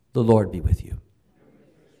The Lord be with you.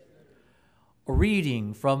 A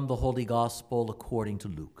reading from the Holy Gospel according to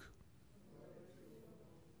Luke.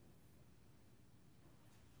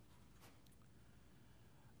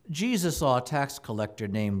 Jesus saw a tax collector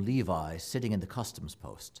named Levi sitting in the customs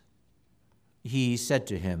post. He said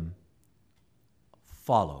to him,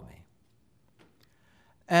 "Follow me."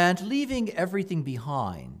 And leaving everything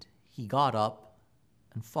behind, he got up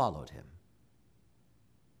and followed him.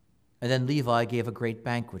 And then Levi gave a great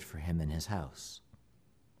banquet for him in his house.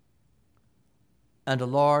 And a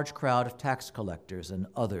large crowd of tax collectors and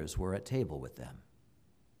others were at table with them.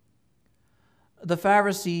 The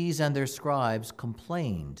Pharisees and their scribes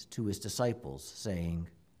complained to his disciples, saying,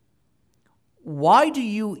 "Why do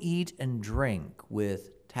you eat and drink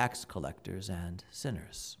with tax collectors and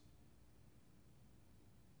sinners?"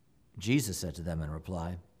 Jesus said to them in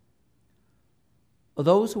reply,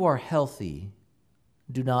 "Those who are healthy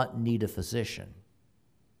do not need a physician,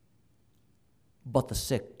 but the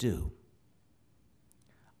sick do.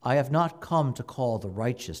 I have not come to call the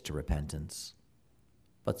righteous to repentance,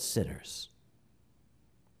 but sinners."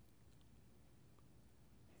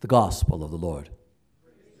 The Gospel of the Lord.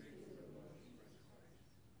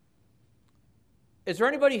 Is there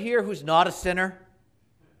anybody here who's not a sinner?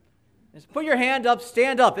 Just put your hand up,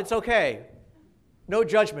 stand up, it's okay. No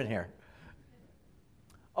judgment here.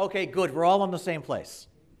 Okay, good, we're all in the same place.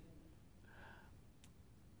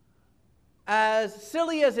 As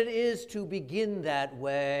silly as it is to begin that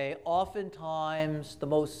way, oftentimes the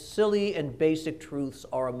most silly and basic truths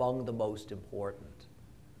are among the most important.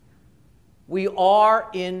 We are,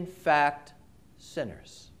 in fact,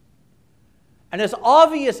 sinners. And as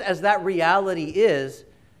obvious as that reality is,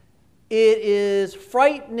 it is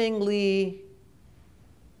frighteningly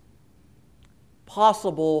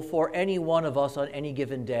possible for any one of us on any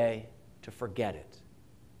given day to forget it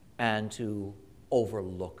and to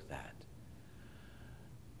overlook that.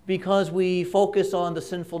 Because we focus on the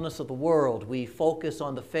sinfulness of the world, we focus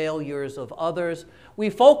on the failures of others, we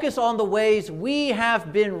focus on the ways we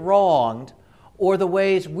have been wronged or the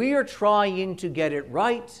ways we are trying to get it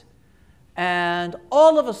right, and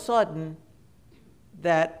all of a sudden,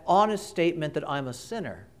 that honest statement that I'm a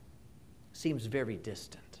sinner seems very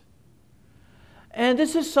distant. And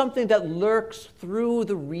this is something that lurks through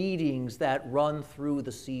the readings that run through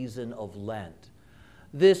the season of Lent.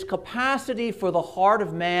 This capacity for the heart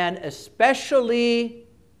of man, especially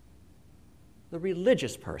the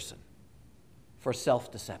religious person, for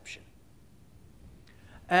self-deception.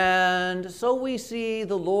 And so we see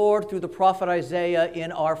the Lord through the prophet Isaiah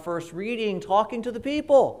in our first reading talking to the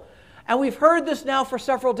people. And we've heard this now for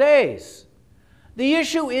several days. The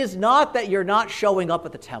issue is not that you're not showing up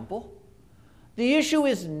at the temple. The issue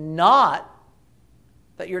is not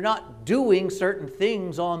that you're not doing certain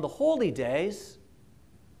things on the holy days.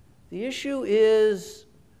 The issue is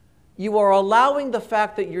you are allowing the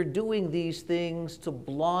fact that you're doing these things to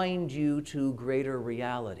blind you to greater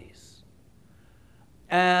realities.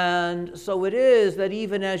 And so it is that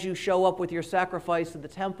even as you show up with your sacrifice in the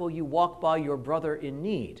temple, you walk by your brother in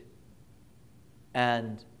need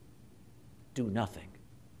and do nothing.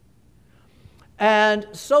 And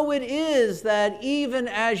so it is that even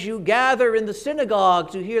as you gather in the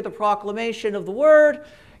synagogue to hear the proclamation of the word,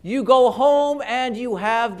 you go home and you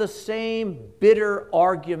have the same bitter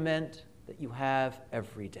argument that you have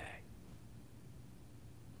every day.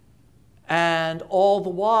 And all the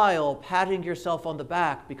while patting yourself on the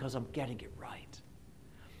back because I'm getting it right.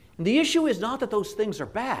 And the issue is not that those things are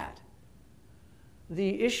bad.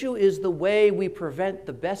 The issue is the way we prevent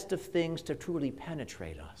the best of things to truly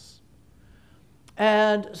penetrate us.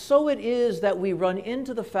 And so it is that we run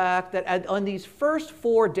into the fact that on these first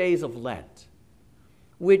 4 days of Lent,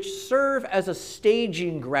 which serve as a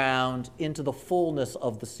staging ground into the fullness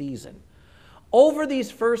of the season, over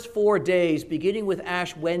these first 4 days, beginning with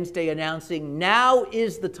Ash Wednesday announcing, now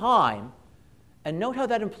is the time, and note how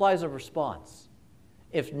that implies a response.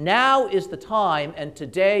 If now is the time and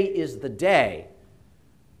today is the day,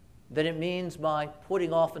 then it means my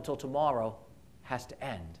putting off until tomorrow has to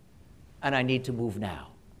end, and I need to move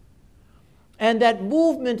now. And that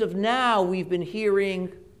movement of now we've been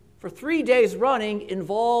hearing for 3 days running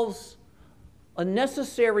involves a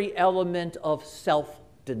necessary element of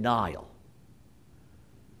self-denial.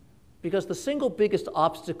 Because the single biggest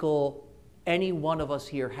obstacle any one of us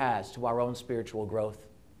here has to our own spiritual growth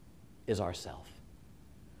is ourself.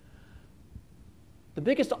 The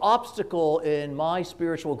biggest obstacle in my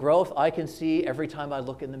spiritual growth I can see every time I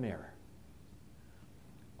look in the mirror.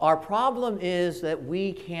 Our problem is that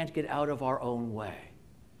we can't get out of our own way.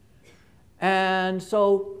 And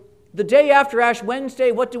so the day after Ash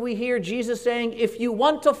Wednesday, what do we hear Jesus saying? If you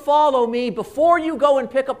want to follow me, before you go and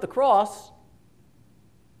pick up the cross,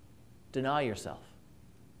 deny yourself.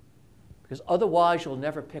 Because otherwise you'll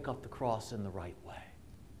never pick up the cross in the right way.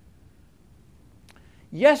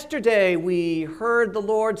 Yesterday we heard the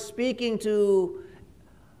Lord speaking to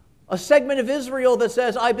a segment of Israel that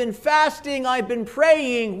says, I've been fasting, I've been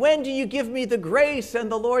praying, when do you give me the grace? And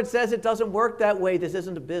the Lord says, it doesn't work that way, this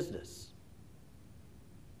isn't a business.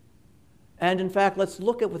 And in fact, let's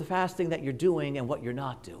look at the fasting that you're doing and what you're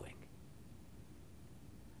not doing.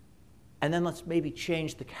 And then let's maybe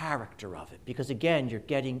change the character of it, because again, you're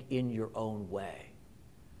getting in your own way.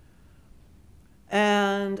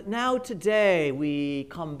 And now today we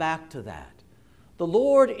come back to that. The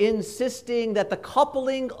Lord insisting that the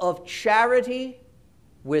coupling of charity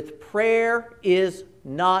with prayer is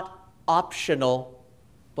not optional,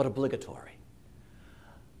 but obligatory.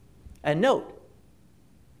 And note,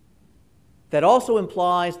 that also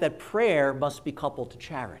implies that prayer must be coupled to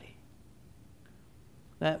charity.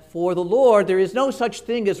 That for the Lord, there is no such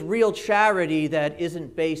thing as real charity that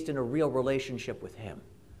isn't based in a real relationship with Him.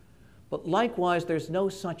 But likewise, there's no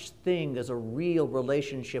such thing as a real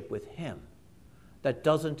relationship with Him that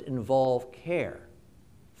doesn't involve care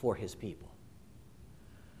for His people.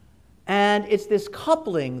 And it's this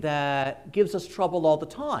coupling that gives us trouble all the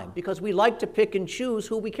time, because we like to pick and choose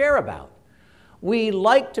who we care about. We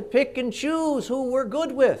like to pick and choose who we're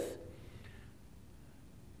good with.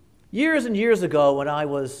 Years and years ago, when I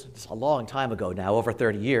was, it's a long time ago now, over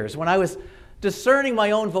 30 years, when I was discerning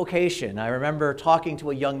my own vocation, I remember talking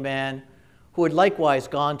to a young man who had likewise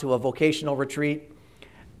gone to a vocational retreat,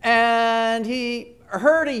 and he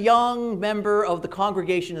heard a young member of the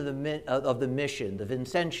congregation of the mission, the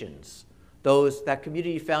Vincentians, that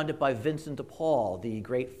community founded by Vincent de Paul, the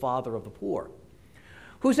great father of the poor,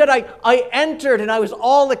 who said, I entered and I was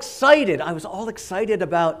all excited. I was all excited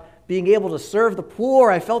about being able to serve the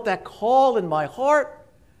poor. I felt that call in my heart.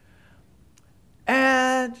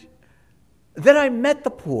 And then I met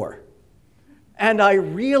the poor. And I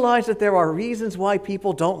realized that there are reasons why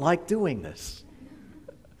people don't like doing this.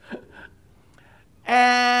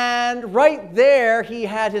 And right there, he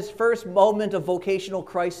had his first moment of vocational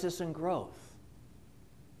crisis and growth.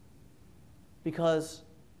 Because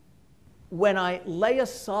when I lay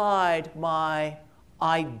aside my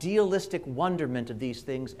idealistic wonderment of these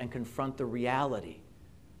things and confront the reality,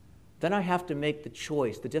 then I have to make the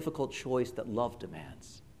choice, the difficult choice that love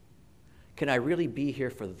demands. Can I really be here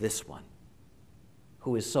for this one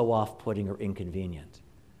who is so off-putting or inconvenient?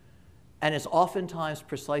 And it's oftentimes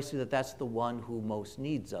precisely that's the one who most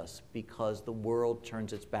needs us, because the world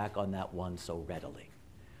turns its back on that one so readily.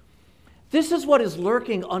 This is what is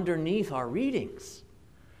lurking underneath our readings.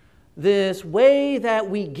 This way that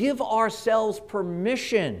we give ourselves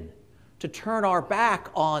permission to turn our back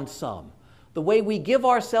on some. The way we give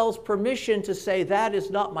ourselves permission to say, that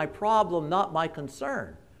is not my problem, not my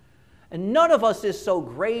concern. And none of us is so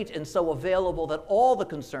great and so available that all the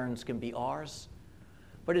concerns can be ours.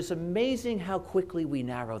 But it's amazing how quickly we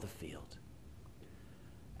narrow the field.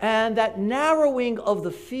 And that narrowing of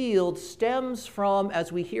the field stems from,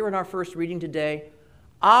 as we hear in our first reading today,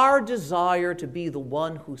 our desire to be the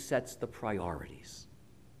one who sets the priorities.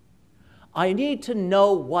 I need to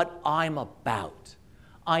know what I'm about.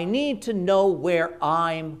 I need to know where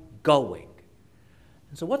I'm going.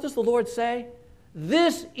 And so what does the Lord say?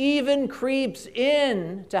 This even creeps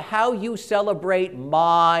in to how you celebrate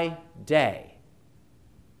my day.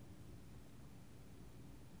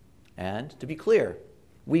 And to be clear,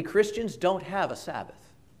 we Christians don't have a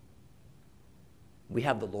Sabbath. We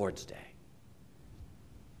have the Lord's Day.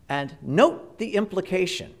 And note the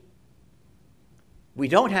implication. We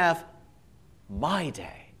don't have my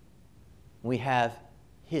day. We have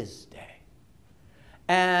His day.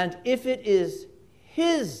 And if it is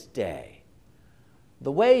His day,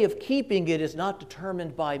 the way of keeping it is not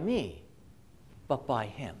determined by me, but by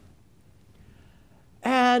Him.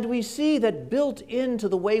 And we see that built into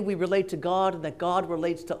the way we relate to God and that God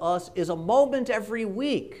relates to us is a moment every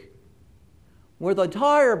week where the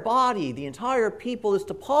entire body, the entire people is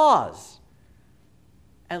to pause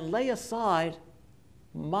and lay aside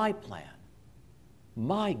my plan,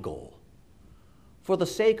 my goal, for the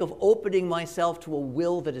sake of opening myself to a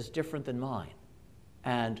will that is different than mine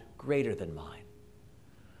and greater than mine.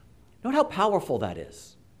 Note how powerful that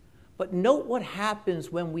is. But note what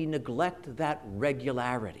happens when we neglect that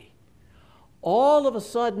regularity. All of a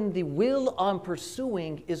sudden, the will I'm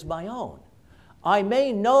pursuing is my own. I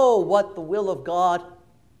may know what the will of God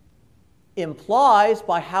implies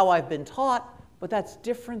by how I've been taught, but that's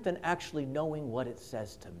different than actually knowing what it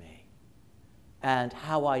says to me. and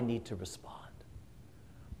how I need to respond.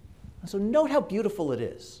 And so note how beautiful it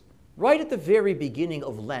is. Right at the very beginning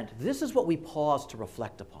of Lent, this is what we pause to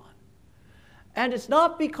reflect upon. And it's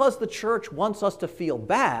not because the church wants us to feel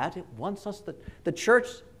bad. The church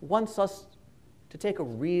wants us to take a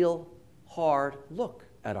real hard look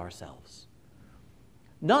at ourselves.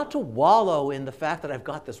 Not to wallow in the fact that I've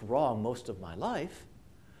got this wrong most of my life,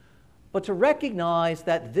 but to recognize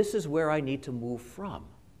that this is where I need to move from.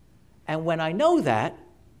 And when I know that,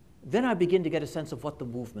 then I begin to get a sense of what the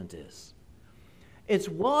movement is. It's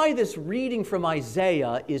why this reading from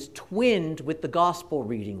Isaiah is twinned with the gospel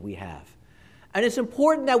reading we have. And it's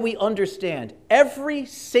important that we understand every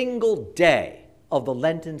single day of the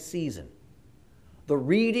Lenten season, the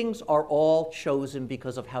readings are all chosen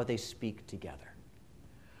because of how they speak together.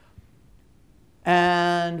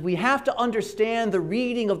 And we have to understand the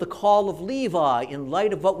reading of the call of Levi in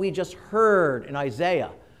light of what we just heard in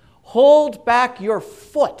Isaiah. Hold back your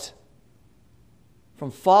foot from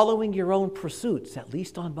following your own pursuits, at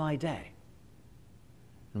least on my day.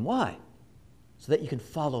 And why? So that you can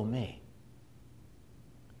follow me.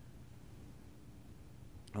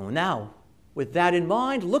 Oh, now, with that in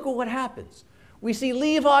mind, look at what happens. We see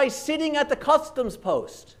Levi sitting at the customs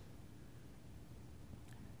post.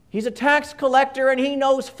 He's a tax collector, and he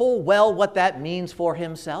knows full well what that means for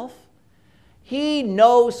himself. He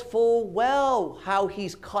knows full well how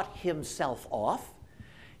he's cut himself off.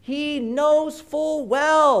 He knows full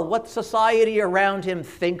well what society around him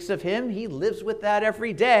thinks of him. He lives with that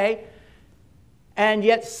every day. And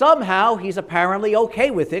yet somehow he's apparently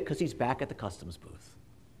okay with it because he's back at the customs booth.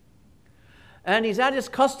 And he's at his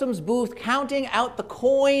customs booth counting out the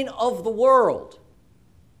coin of the world.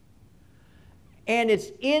 And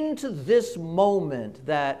it's into this moment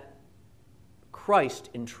that Christ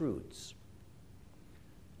intrudes.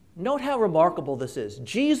 Note how remarkable this is.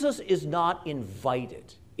 Jesus is not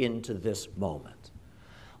invited into this moment.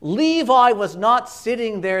 Levi was not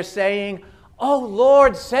sitting there saying, "Oh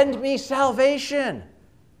Lord, send me salvation."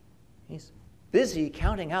 He's busy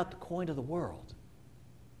counting out the coin of the world,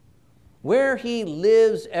 where he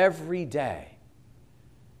lives every day,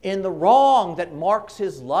 in the wrong that marks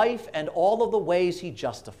his life and all of the ways he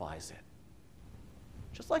justifies it.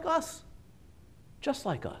 Just like us. Just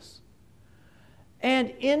like us.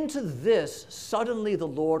 And into this, suddenly the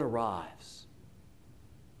Lord arrives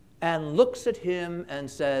and looks at him and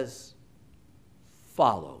says,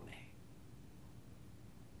 "Follow me."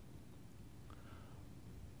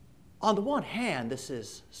 On the one hand, this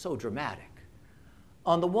is so dramatic.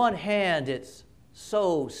 On the one hand, it's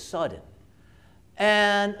so sudden.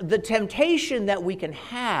 And the temptation that we can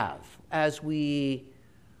have as we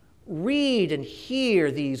read and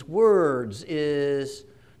hear these words is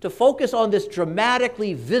to focus on this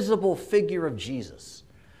dramatically visible figure of Jesus,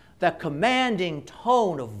 that commanding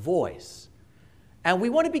tone of voice. And we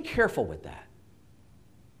want to be careful with that,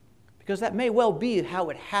 because that may well be how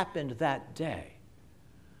it happened that day.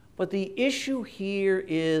 But the issue here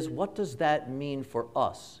is, what does that mean for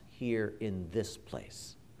us here in this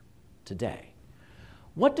place today?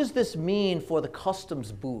 What does this mean for the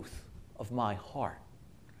customs booth of my heart,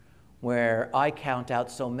 where I count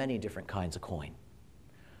out so many different kinds of coin?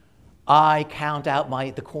 I count out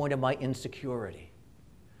the coin of my insecurity.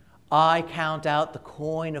 I count out the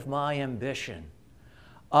coin of my ambition.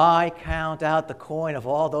 I count out the coin of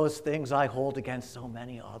all those things I hold against so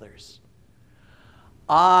many others.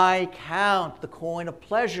 I count the coin of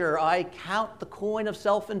pleasure. I count the coin of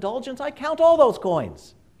self-indulgence. I count all those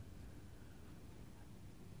coins.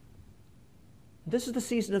 This is the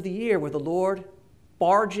season of the year where the Lord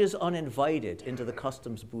barges uninvited into the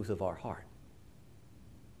customs booth of our heart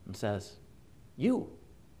and says, "You,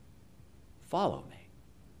 follow me."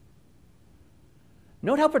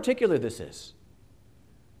 Note how particular this is.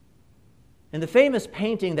 In the famous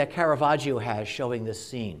painting that Caravaggio has showing this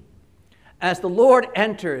scene, as the Lord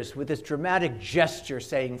enters with this dramatic gesture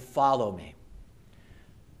saying, "Follow me,"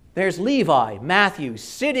 there's Levi, Matthew,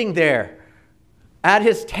 sitting there at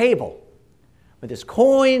his table with his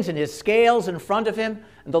coins and his scales in front of him,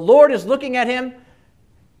 and the Lord is looking at him,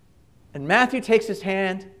 and Matthew takes his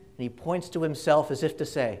hand and he points to himself as if to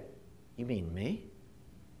say, "You mean me?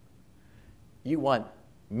 You want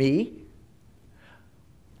me?"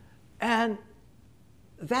 And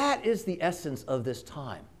that is the essence of this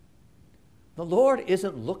time. The Lord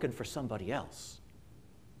isn't looking for somebody else.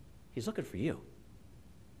 He's looking for you.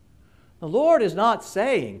 The Lord is not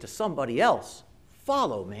saying to somebody else,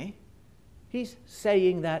 "Follow me." He's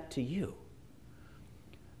saying that to you.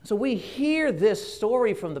 So we hear this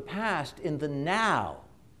story from the past in the now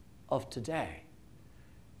of today,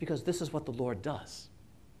 because this is what the Lord does.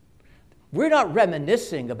 We're not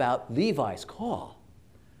reminiscing about Levi's call.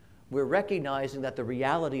 We're recognizing that the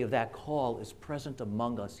reality of that call is present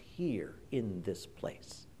among us here in this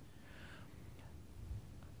place.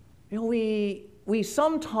 We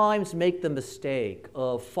sometimes make the mistake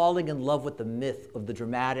of falling in love with the myth of the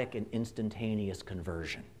dramatic and instantaneous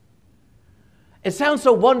conversion. It sounds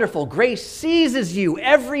so wonderful. Grace seizes you.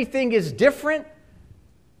 Everything is different.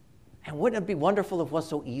 And wouldn't it be wonderful if it was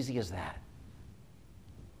so easy as that?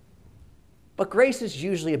 But grace is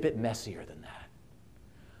usually a bit messier than that.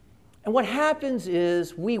 And what happens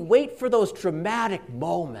is we wait for those dramatic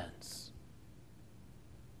moments.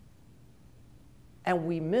 And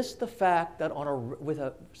we miss the fact that with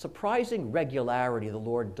a surprising regularity, the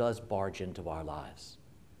Lord does barge into our lives.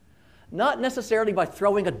 Not necessarily by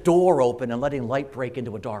throwing a door open and letting light break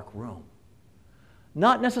into a dark room.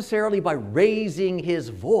 Not necessarily by raising his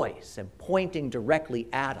voice and pointing directly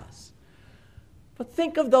at us. But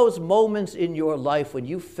think of those moments in your life when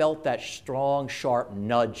you felt that strong, sharp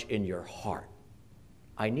nudge in your heart.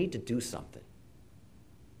 I need to do something.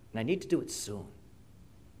 And I need to do it soon.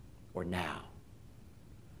 Or now.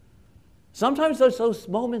 Sometimes those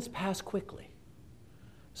moments pass quickly.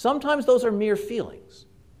 Sometimes those are mere feelings.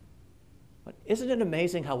 But isn't it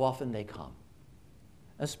amazing how often they come?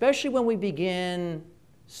 Especially when we begin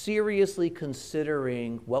seriously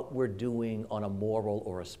considering what we're doing on a moral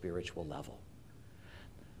or a spiritual level.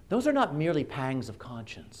 Those are not merely pangs of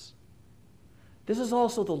conscience. This is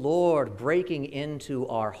also the Lord breaking into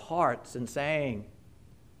our hearts and saying,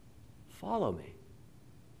 follow me.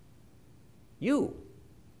 You,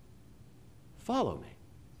 follow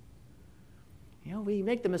me. We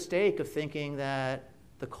make the mistake of thinking that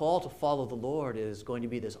the call to follow the Lord is going to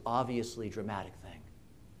be this obviously dramatic thing.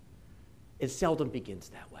 It seldom begins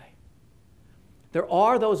that way. There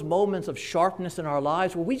are those moments of sharpness in our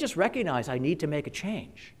lives where we just recognize I need to make a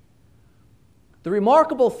change. The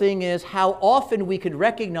remarkable thing is how often we can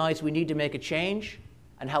recognize we need to make a change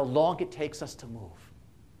and how long it takes us to move.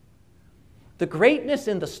 The greatness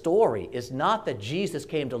in the story is not that Jesus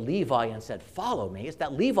came to Levi and said, follow me. It's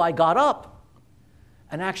that Levi got up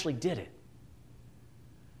and actually did it.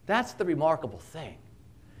 That's the remarkable thing.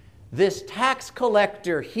 This tax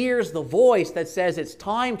collector hears the voice that says it's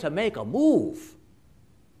time to make a move.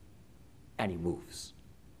 And he moves.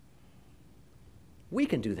 We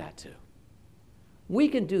can do that too. We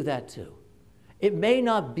can do that too. It may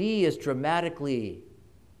not be as dramatically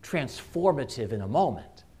transformative in a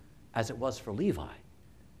moment as it was for Levi,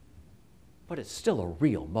 but it's still a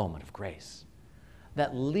real moment of grace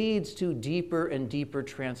that leads to deeper and deeper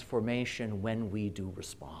transformation when we do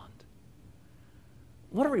respond.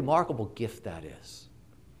 What a remarkable gift that is.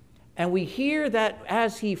 And we hear that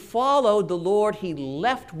as he followed the Lord, he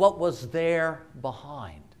left what was there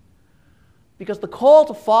behind. Because the call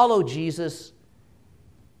to follow Jesus,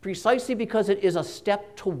 precisely because it is a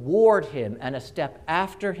step toward him and a step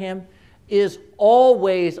after him, is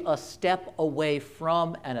always a step away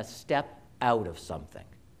from and a step out of something.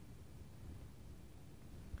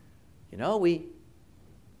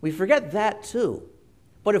 We forget that too.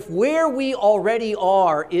 But if where we already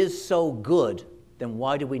are is so good, then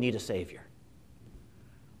why do we need a Savior?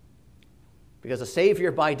 Because a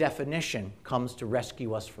Savior, by definition, comes to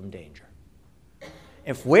rescue us from danger.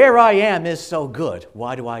 If where I am is so good,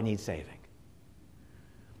 why do I need saving?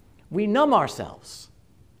 We numb ourselves.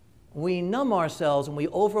 We numb ourselves and we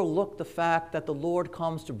overlook the fact that the Lord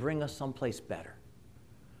comes to bring us someplace better.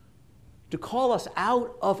 To call us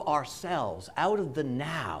out of ourselves, out of the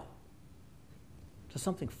now, to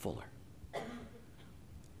something fuller.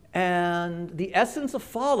 And the essence of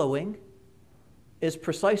following is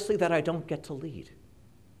precisely that I don't get to lead.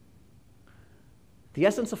 The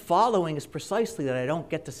essence of following is precisely that I don't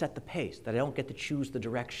get to set the pace, that I don't get to choose the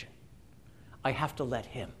direction. I have to let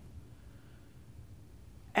him.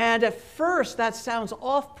 And at first that sounds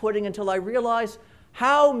off-putting until I realize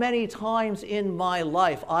how many times in my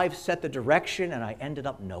life I've set the direction and I ended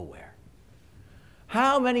up nowhere.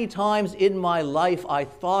 How many times in my life I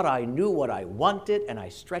thought I knew what I wanted and I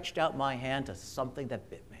stretched out my hand to something that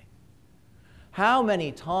bit me. How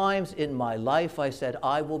many times in my life I said,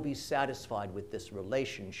 I will be satisfied with this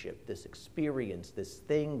relationship, this experience, this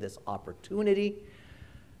thing, this opportunity,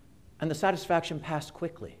 and the satisfaction passed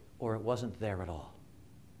quickly, or it wasn't there at all.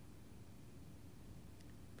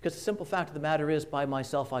 Because the simple fact of the matter is, by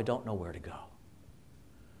myself, I don't know where to go.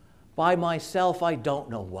 By myself, I don't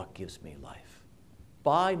know what gives me life.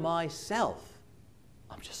 By myself,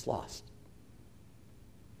 I'm just lost.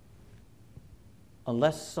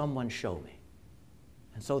 Unless someone show me.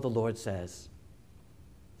 And so the Lord says,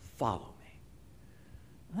 follow me.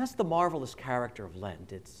 And that's the marvelous character of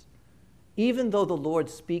Lent. even though the Lord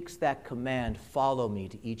speaks that command, follow me,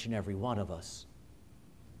 to each and every one of us,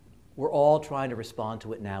 we're all trying to respond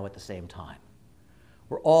to it now at the same time.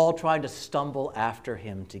 We're all trying to stumble after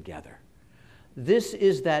him together. This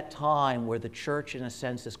is that time where the church, in a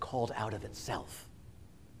sense, is called out of itself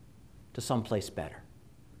to someplace better.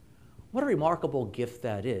 What a remarkable gift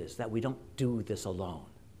that is, that we don't do this alone,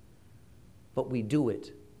 but we do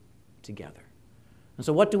it together. And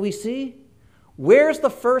so what do we see? Where's the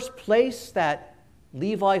first place that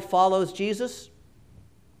Levi follows Jesus?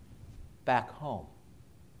 Back home.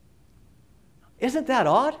 Isn't that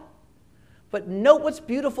odd? But note what's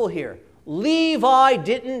beautiful here. Levi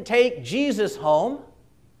didn't take Jesus home.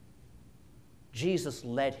 Jesus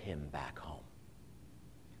led him back home.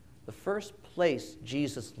 The first place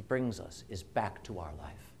Jesus brings us is back to our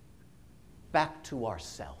life, back to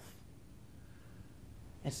ourself.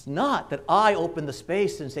 It's not that I open the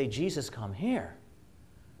space and say, Jesus, come here.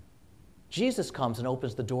 Jesus comes and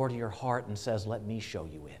opens the door to your heart and says, let me show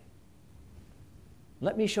you in.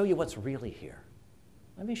 Let me show you what's really here.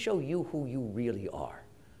 Let me show you who you really are.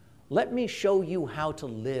 Let me show you how to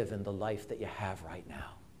live in the life that you have right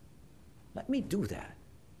now. Let me do that.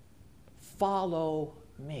 Follow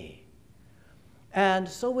me. And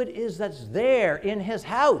so it is that's there in his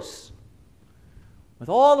house with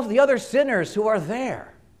all of the other sinners who are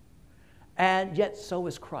there. And yet so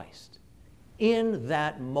is Christ in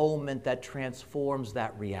that moment that transforms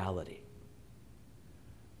that reality.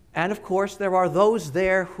 And of course, there are those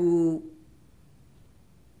there who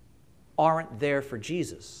aren't there for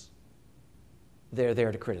Jesus. They're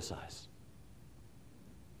there to criticize.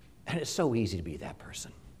 And it's so easy to be that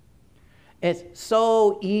person. It's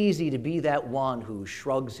so easy to be that one who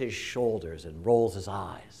shrugs his shoulders and rolls his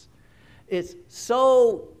eyes. It's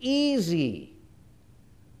so easy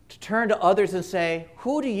to turn to others and say,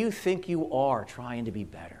 who do you think you are trying to be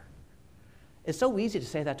better? It's so easy to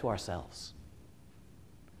say that to ourselves.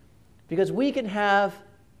 Because we can have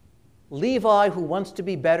Levi who wants to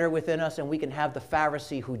be better within us, and we can have the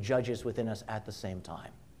Pharisee who judges within us at the same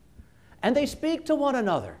time. And they speak to one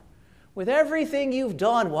another. With everything you've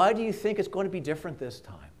done, why do you think it's going to be different this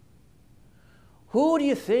time? Who do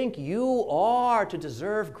you think you are to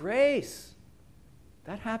deserve grace?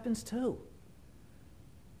 That happens too.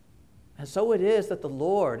 And so it is that the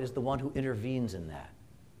Lord is the one who intervenes in that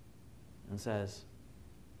and says,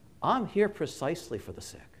 I'm here precisely for the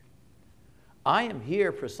sick. I am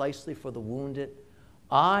here precisely for the wounded.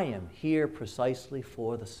 I am here precisely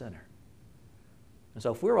for the sinner. And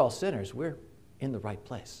so if we're all sinners, we're in the right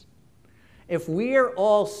place. If we're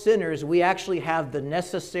all sinners, we actually have the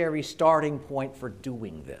necessary starting point for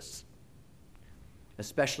doing this,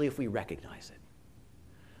 especially if we recognize it.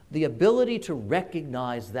 The ability to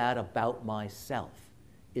recognize that about myself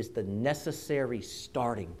is the necessary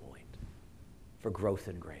starting point for growth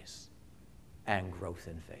in grace and growth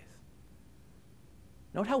in faith.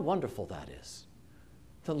 Note how wonderful that is.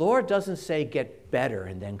 The Lord doesn't say, get better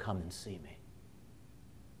and then come and see me.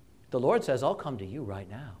 The Lord says, I'll come to you right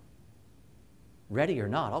now. Ready or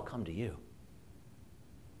not, I'll come to you.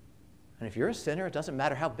 And if you're a sinner, it doesn't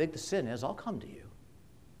matter how big the sin is, I'll come to you.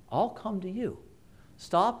 I'll come to you.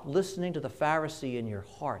 Stop listening to the Pharisee in your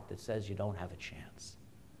heart that says you don't have a chance,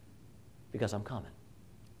 because I'm coming.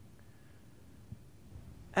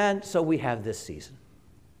 And so we have this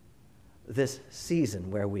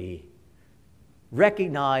season where we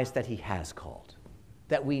recognize that he has called,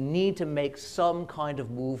 that we need to make some kind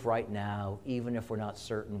of move right now, even if we're not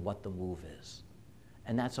certain what the move is.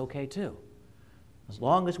 And that's okay too, as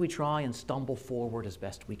long as we try and stumble forward as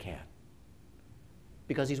best we can,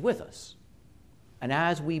 because he's with us. And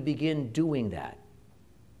as we begin doing that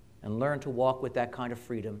and learn to walk with that kind of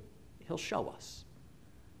freedom, he'll show us.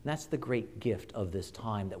 And that's the great gift of this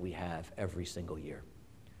time that we have every single year.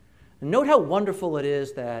 And note how wonderful it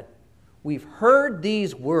is that we've heard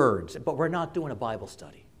these words, but we're not doing a Bible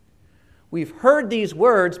study. We've heard these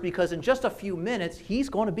words because in just a few minutes, he's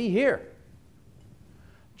going to be here.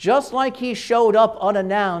 Just like he showed up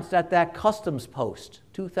unannounced at that customs post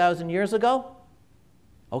 2,000 years ago.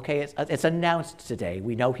 Okay, it's announced today.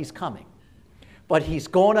 We know he's coming. But he's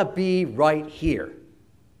going to be right here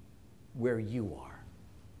where you are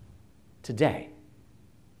today.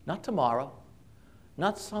 Not tomorrow,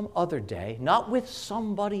 not some other day, not with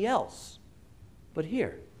somebody else, but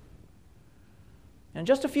here. In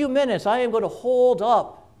just a few minutes, I am going to hold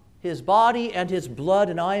up his body and his blood,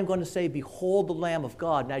 and I am going to say, behold the Lamb of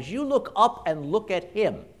God. And as you look up and look at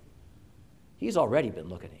him, he's already been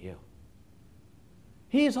looking at you.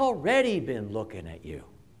 He's already been looking at you.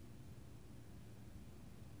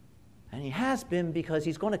 And he has been because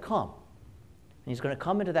he's going to come. And he's going to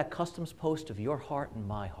come into that customs post of your heart and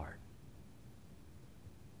my heart.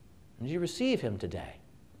 And as you receive him today,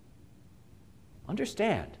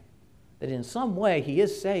 understand that in some way he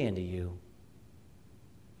is saying to you,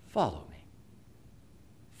 follow me.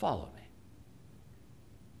 Follow me.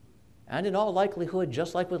 And in all likelihood,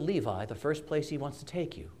 just like with Levi, the first place he wants to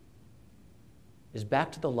take you is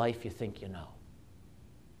back to the life you think you know.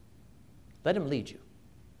 Let him lead you.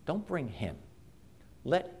 Don't bring him.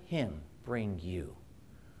 Let him bring you.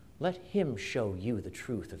 Let him show you the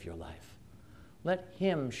truth of your life. Let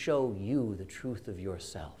him show you the truth of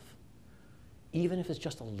yourself, even if it's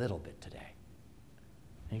just a little bit today.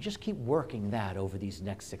 And you just keep working that over these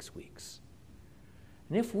next 6 weeks.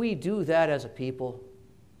 And if we do that as a people,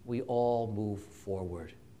 we all move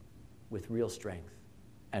forward with real strength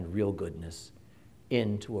and real goodness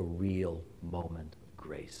into a real moment of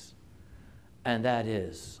grace. And that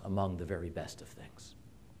is among the very best of things.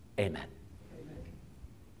 Amen.